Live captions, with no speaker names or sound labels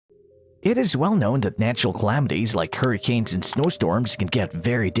It is well known that natural calamities like hurricanes and snowstorms can get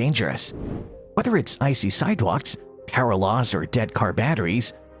very dangerous. Whether it's icy sidewalks, power loss, or dead car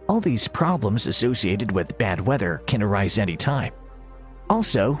batteries, all these problems associated with bad weather can arise anytime.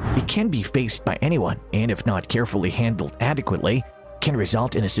 Also, it can be faced by anyone, and if not carefully handled adequately, can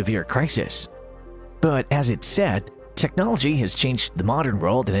result in a severe crisis. But as it's said, technology has changed the modern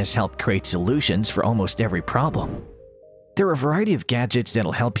world and has helped create solutions for almost every problem. There are a variety of gadgets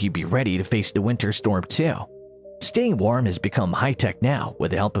that'll help you be ready to face the winter storm too. Staying warm has become high-tech now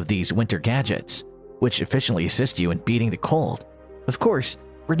with the help of these winter gadgets, which efficiently assist you in beating the cold. Of course,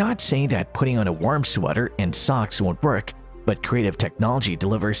 we're not saying that putting on a warm sweater and socks won't work, but creative technology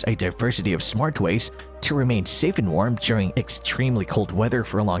delivers a diversity of smart ways to remain safe and warm during extremely cold weather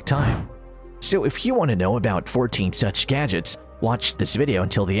for a long time. So if you want to know about 14 such gadgets, watch this video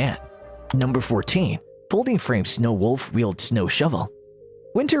until the end. Number 14. Folding frame snow wolf wheeled snow shovel.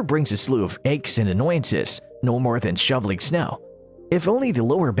 Winter brings a slew of aches and annoyances, no more than shoveling snow. If only the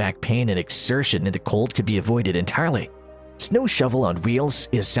lower back pain and exertion in the cold could be avoided entirely. Snow shovel on wheels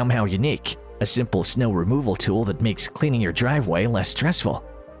is somehow unique, a simple snow removal tool that makes cleaning your driveway less stressful.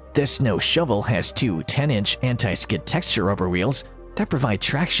 This snow shovel has two 10-inch anti-skid texture rubber wheels that provide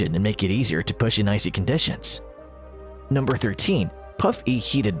traction and make it easier to push in icy conditions. Number 13. Puffy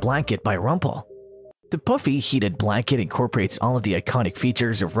Heated Blanket by Rumpel. The Puffy Heated Blanket incorporates all of the iconic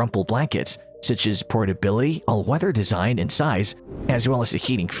features of Rumpel blankets, such as portability, all-weather design, and size, as well as a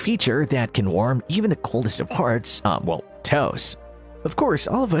heating feature that can warm even the coldest of hearts, toes. Of course,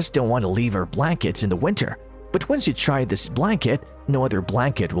 all of us don't want to leave our blankets in the winter, but once you try this blanket, no other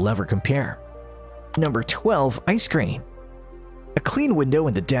blanket will ever compare. Number 12. Ice Cream. A clean window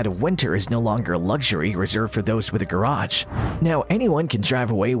in the dead of winter is no longer a luxury reserved for those with a garage. Now, anyone can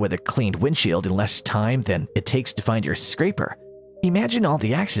drive away with a cleaned windshield in less time than it takes to find your scraper. Imagine all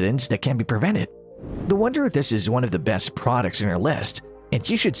the accidents that can be prevented. No wonder this is one of the best products on our list, and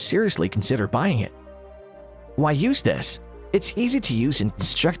you should seriously consider buying it. Why use this? It's easy to use and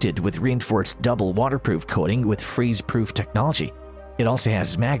constructed with reinforced double waterproof coating with freeze-proof technology. It also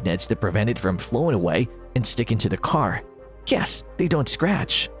has magnets that prevent it from flowing away and sticking to the car. Yes, they don't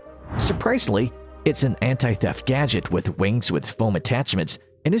scratch. Surprisingly, it's an anti-theft gadget with wings with foam attachments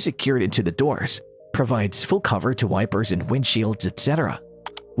and is secured into the doors, provides full cover to wipers and windshields, etc.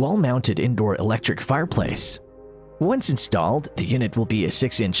 Wall-mounted indoor electric fireplace. Once installed, the unit will be a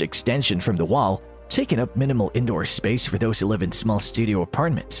 6-inch extension from the wall, taking up minimal indoor space for those who live in small studio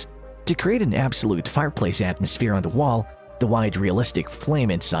apartments. To create an absolute fireplace atmosphere on the wall, the wide realistic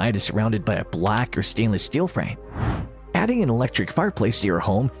flame inside is surrounded by a black or stainless steel frame. Adding an electric fireplace to your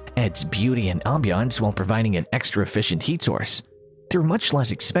home adds beauty and ambiance while providing an extra efficient heat source. They're much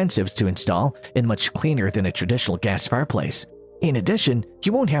less expensive to install and much cleaner than a traditional gas fireplace. In addition,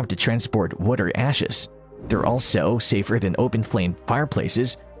 you won't have to transport wood or ashes. They're also safer than open flame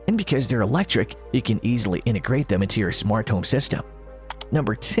fireplaces, and because they're electric, you can easily integrate them into your smart home system.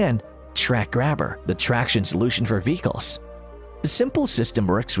 Number 10. Track Grabber, the traction solution for vehicles. The simple system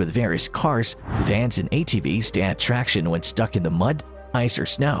works with various cars, vans, and ATVs to add traction when stuck in the mud, ice, or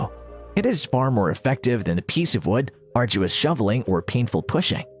snow. It is far more effective than a piece of wood, arduous shoveling, or painful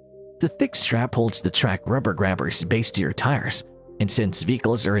pushing. The thick strap holds the track rubber grabbers based to your tires, and since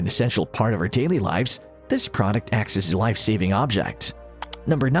vehicles are an essential part of our daily lives, this product acts as a life-saving object.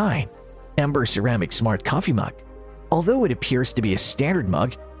 Number 9. Ember Ceramic Smart Coffee Mug. Although it appears to be a standard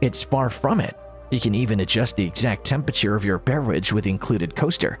mug, it's far from it. You can even adjust the exact temperature of your beverage with the included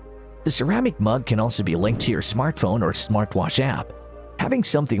coaster. The ceramic mug can also be linked to your smartphone or smartwatch app. Having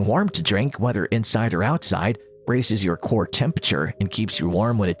something warm to drink, whether inside or outside, raises your core temperature and keeps you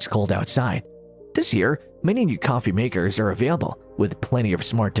warm when it's cold outside. This year, many new coffee makers are available, with plenty of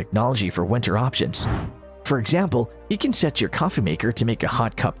smart technology for winter options. For example, you can set your coffee maker to make a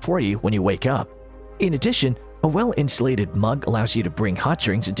hot cup for you when you wake up. In addition, a well-insulated mug allows you to bring hot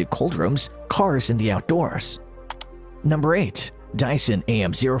drinks into cold rooms, cars, and the outdoors. Number 8. Dyson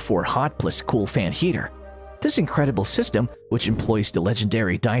AM04 Hot Plus Cool Fan Heater. This incredible system, which employs the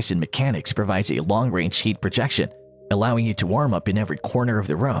legendary Dyson mechanics, provides a long-range heat projection, allowing you to warm up in every corner of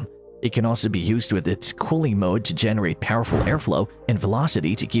the room. It can also be used with its cooling mode to generate powerful airflow and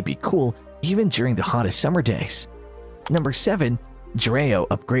velocity to keep you cool even during the hottest summer days. Number 7. Dreo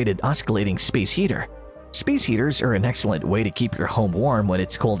Upgraded Oscillating Space Heater. Space heaters are an excellent way to keep your home warm when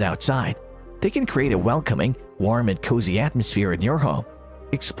it's cold outside. They can create a welcoming, warm, and cozy atmosphere in your home.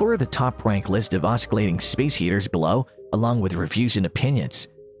 Explore the top-ranked list of oscillating space heaters below, along with reviews and opinions.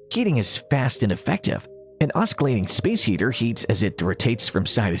 Heating is fast and effective. An oscillating space heater heats as it rotates from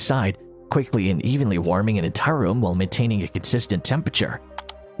side to side, quickly and evenly warming an entire room while maintaining a consistent temperature.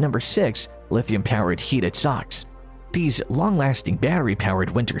 Number 6. Lithium-powered heated socks. These long-lasting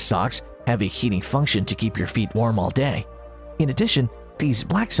battery-powered winter socks have a heating function to keep your feet warm all day. In addition, these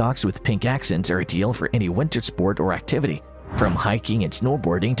black socks with pink accents are ideal for any winter sport or activity, from hiking and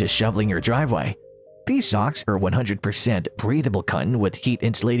snowboarding to shoveling your driveway. These socks are 100% breathable cotton with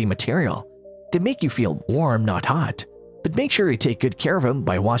heat-insulating material. They make you feel warm, not hot. But make sure you take good care of them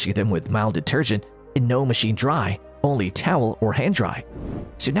by washing them with mild detergent and no machine dry, only towel or hand dry.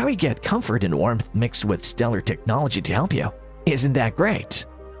 So now you get comfort and warmth mixed with stellar technology to help you. Isn't that great?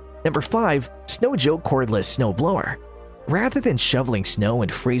 Number 5. Snow Joe Cordless Snow Blower. Rather than shoveling snow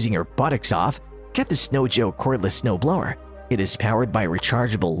and freezing your buttocks off, get the Snow Joe Cordless Snow Blower. It is powered by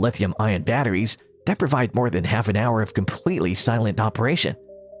rechargeable lithium-ion batteries that provide more than half an hour of completely silent operation.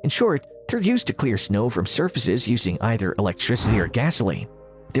 In short, they're used to clear snow from surfaces using either electricity or gasoline.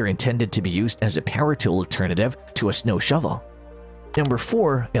 They're intended to be used as a power tool alternative to a snow shovel. Number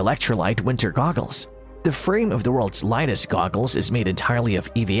 4. Electrolyte Winter Goggles. The frame of the world's lightest goggles is made entirely of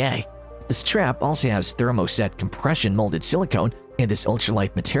EVA. The strap also has thermoset compression molded silicone in this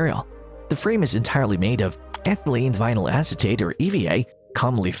ultralight material. The frame is entirely made of ethylene vinyl acetate or EVA,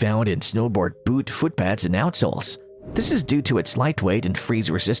 commonly found in snowboard boot footpads and outsoles. This is due to its lightweight and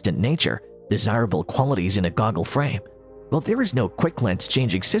freeze-resistant nature, desirable qualities in a goggle frame. While there is no quick lens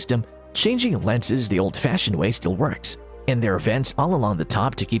changing system, changing lenses the old-fashioned way still works, and there are vents all along the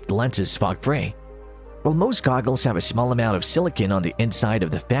top to keep the lenses fog-free. While most goggles have a small amount of silicone on the inside of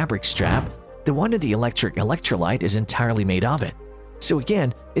the fabric strap, the one in the electric electrolyte is entirely made of it. So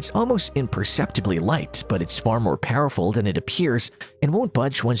again, it's almost imperceptibly light, but it's far more powerful than it appears and won't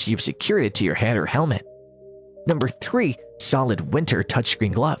budge once you've secured it to your head or helmet. Number 3. Solid Winter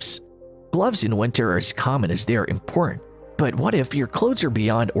Touchscreen Gloves. Gloves in winter are as common as they are important. But what if your clothes are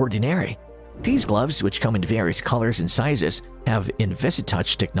beyond ordinary? These gloves, which come in various colors and sizes, have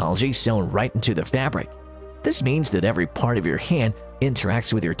InvisiTouch technology sewn right into the fabric. This means that every part of your hand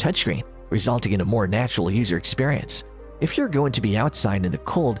interacts with your touchscreen, resulting in a more natural user experience. If you're going to be outside in the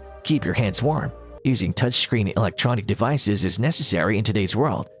cold, keep your hands warm. Using touchscreen electronic devices is necessary in today's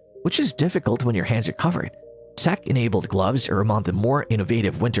world, which is difficult when your hands are covered. Tech-enabled gloves are among the more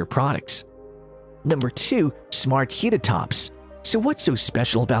innovative winter products. Number 2. Smart Heated Tops. So what's so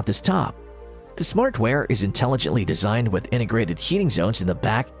special about this top? The smartwear is intelligently designed with integrated heating zones in the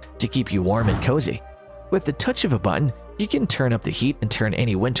back to keep you warm and cozy. With the touch of a button, you can turn up the heat and turn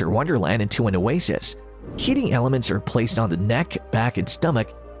any winter wonderland into an oasis. Heating elements are placed on the neck, back, and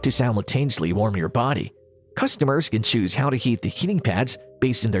stomach to simultaneously warm your body. Customers can choose how to heat the heating pads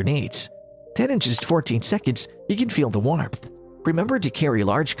based on their needs. Then in just 14 seconds, you can feel the warmth. Remember to carry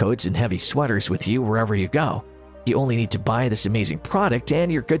large coats and heavy sweaters with you wherever you go. You only need to buy this amazing product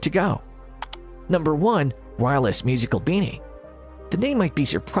and you're good to go. Number 1. Wireless Musical Beanie. The name might be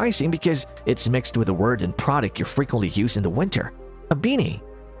surprising because it's mixed with a word and product you frequently use in the winter, a beanie.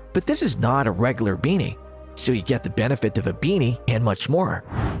 But this is not a regular beanie, so you get the benefit of a beanie and much more.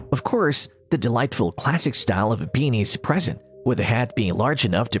 Of course, the delightful classic style of a beanie is present, with the hat being large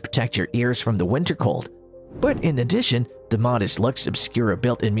enough to protect your ears from the winter cold. But in addition, the modest looks obscure a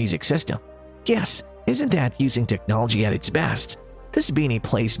built-in music system. Yes, isn't that using technology at its best? This beanie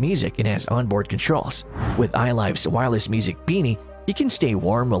plays music and has onboard controls. With iLife's wireless music beanie, you can stay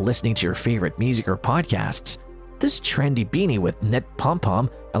warm while listening to your favorite music or podcasts. This trendy beanie with net pom-pom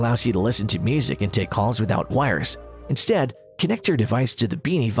allows you to listen to music and take calls without wires. Instead, connect your device to the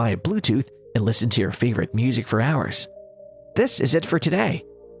beanie via Bluetooth and listen to your favorite music for hours. This is it for today,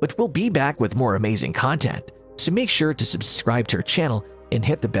 but we'll be back with more amazing content, so make sure to subscribe to our channel and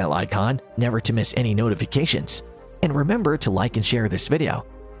hit the bell icon never to miss any notifications. And remember to like and share this video.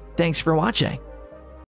 Thanks for watching.